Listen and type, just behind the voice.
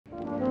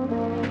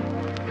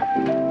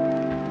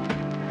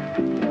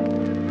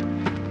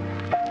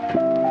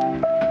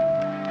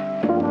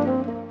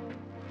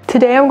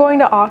Today I'm going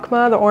to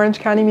OCMA, the Orange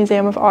County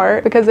Museum of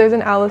Art, because there's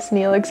an Alice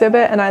Neel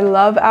exhibit and I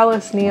love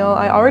Alice Neel.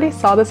 I already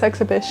saw this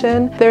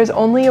exhibition. There's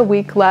only a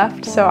week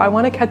left, so I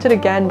want to catch it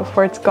again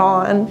before it's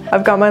gone.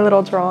 I've got my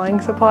little drawing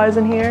supplies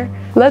in here.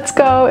 Let's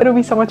go, it'll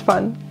be so much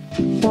fun.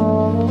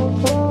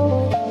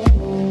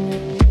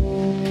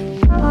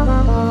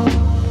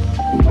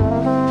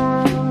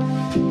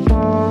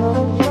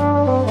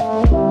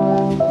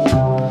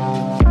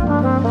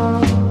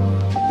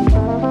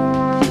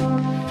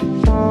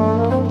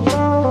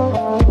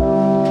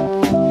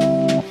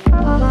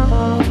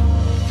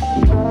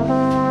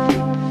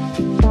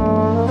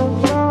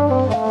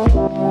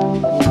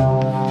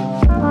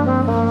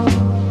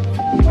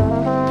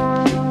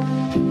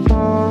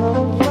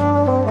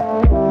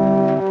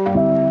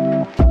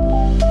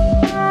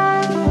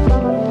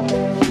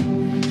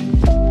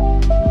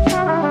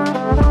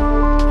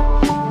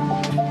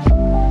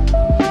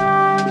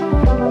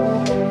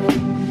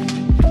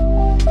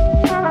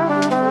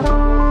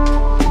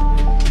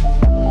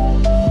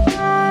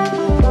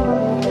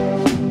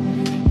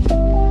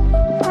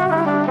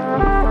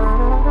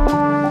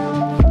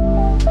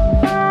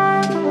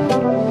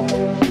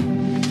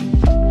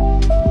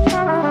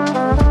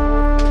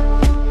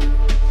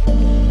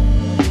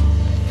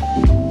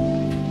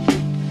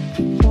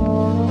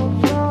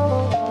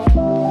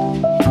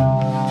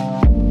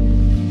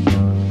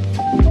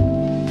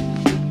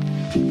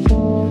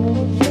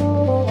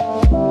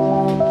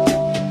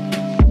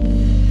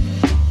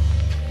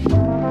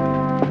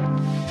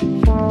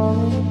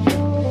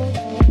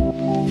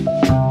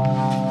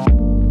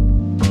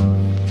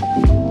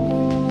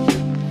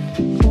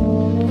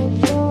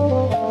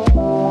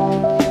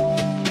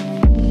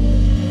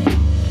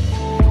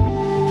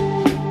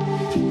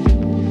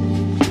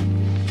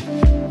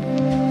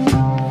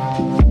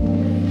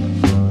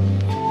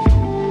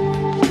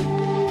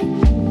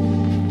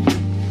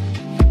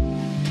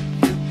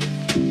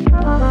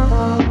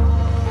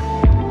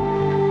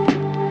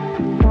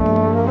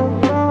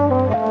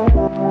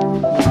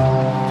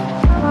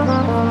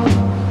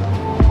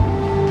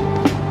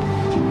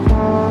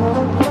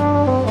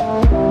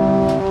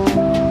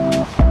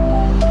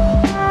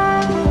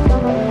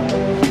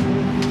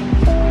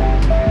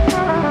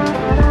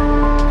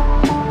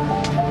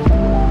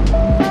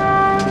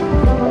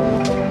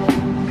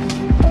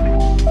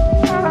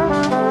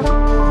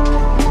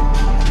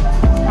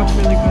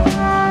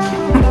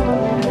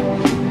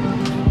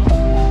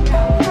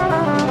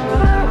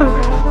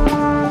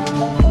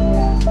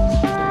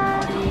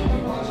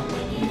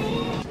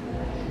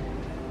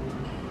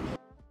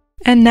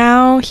 And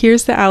now,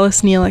 here's the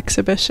Alice Neel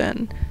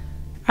exhibition.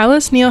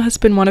 Alice Neel has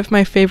been one of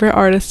my favorite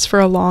artists for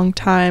a long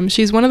time.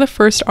 She's one of the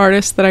first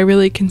artists that I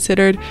really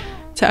considered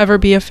to ever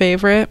be a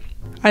favorite.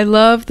 I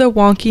love the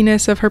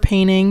wonkiness of her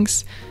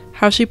paintings,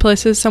 how she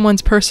places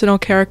someone's personal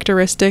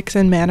characteristics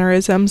and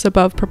mannerisms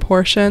above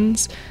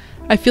proportions.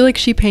 I feel like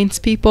she paints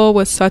people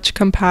with such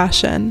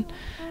compassion.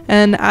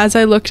 And as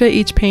I looked at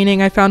each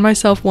painting, I found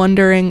myself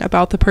wondering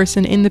about the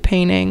person in the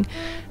painting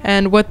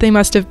and what they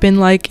must have been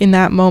like in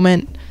that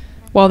moment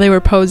while they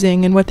were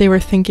posing and what they were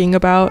thinking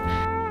about.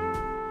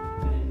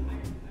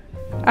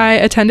 I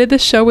attended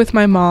this show with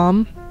my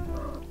mom,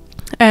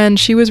 and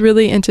she was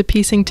really into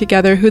piecing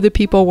together who the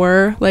people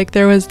were. Like,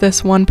 there was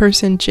this one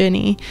person,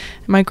 Ginny.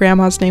 My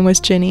grandma's name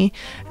was Ginny,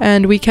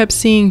 and we kept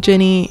seeing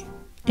Ginny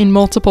in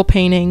multiple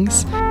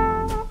paintings.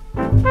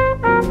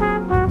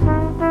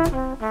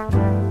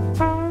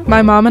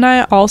 My mom and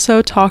I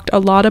also talked a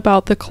lot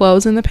about the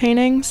clothes in the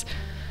paintings,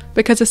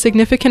 because a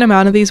significant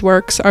amount of these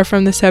works are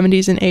from the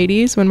 70s and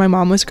 80s when my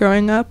mom was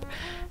growing up.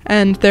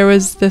 And there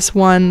was this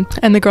one,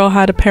 and the girl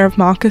had a pair of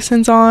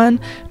moccasins on.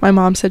 My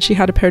mom said she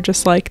had a pair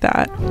just like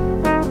that.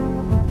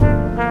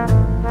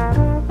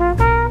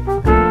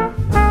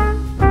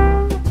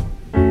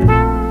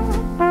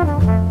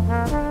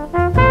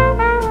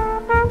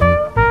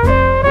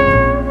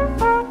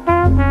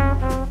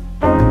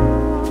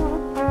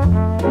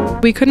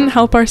 We couldn't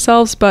help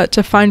ourselves but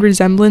to find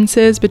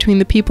resemblances between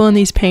the people in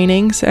these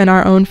paintings and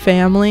our own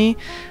family.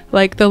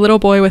 Like, the little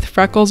boy with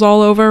freckles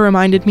all over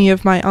reminded me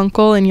of my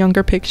uncle in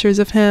younger pictures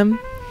of him.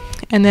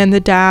 And then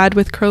the dad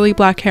with curly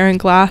black hair and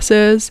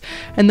glasses,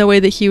 and the way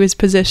that he was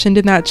positioned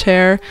in that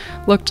chair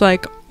looked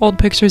like old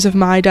pictures of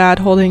my dad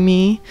holding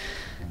me.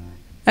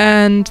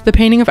 And the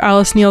painting of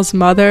Alice Neel's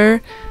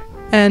mother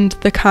and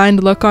the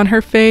kind look on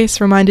her face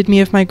reminded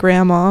me of my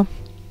grandma.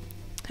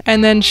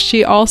 And then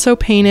she also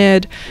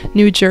painted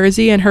New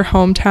Jersey in her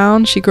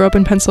hometown. She grew up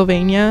in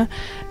Pennsylvania,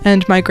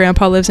 and my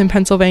grandpa lives in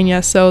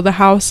Pennsylvania, so the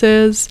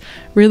houses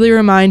really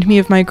remind me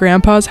of my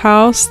grandpa's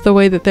house, the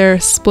way that they're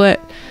split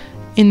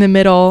in the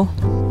middle.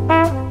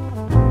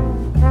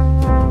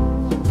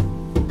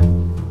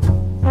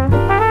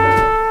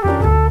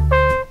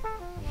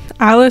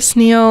 Alice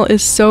Neel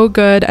is so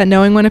good at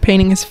knowing when a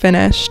painting is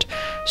finished.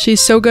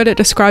 She's so good at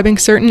describing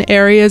certain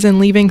areas and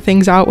leaving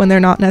things out when they're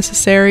not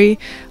necessary,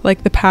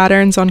 like the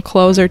patterns on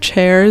clothes or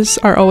chairs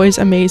are always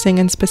amazing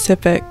and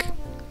specific.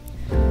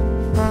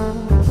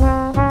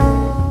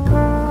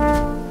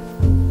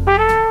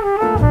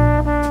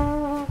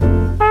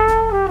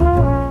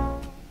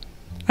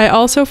 I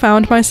also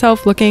found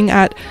myself looking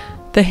at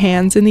the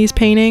hands in these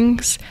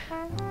paintings.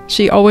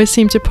 She always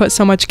seemed to put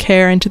so much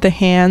care into the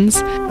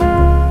hands.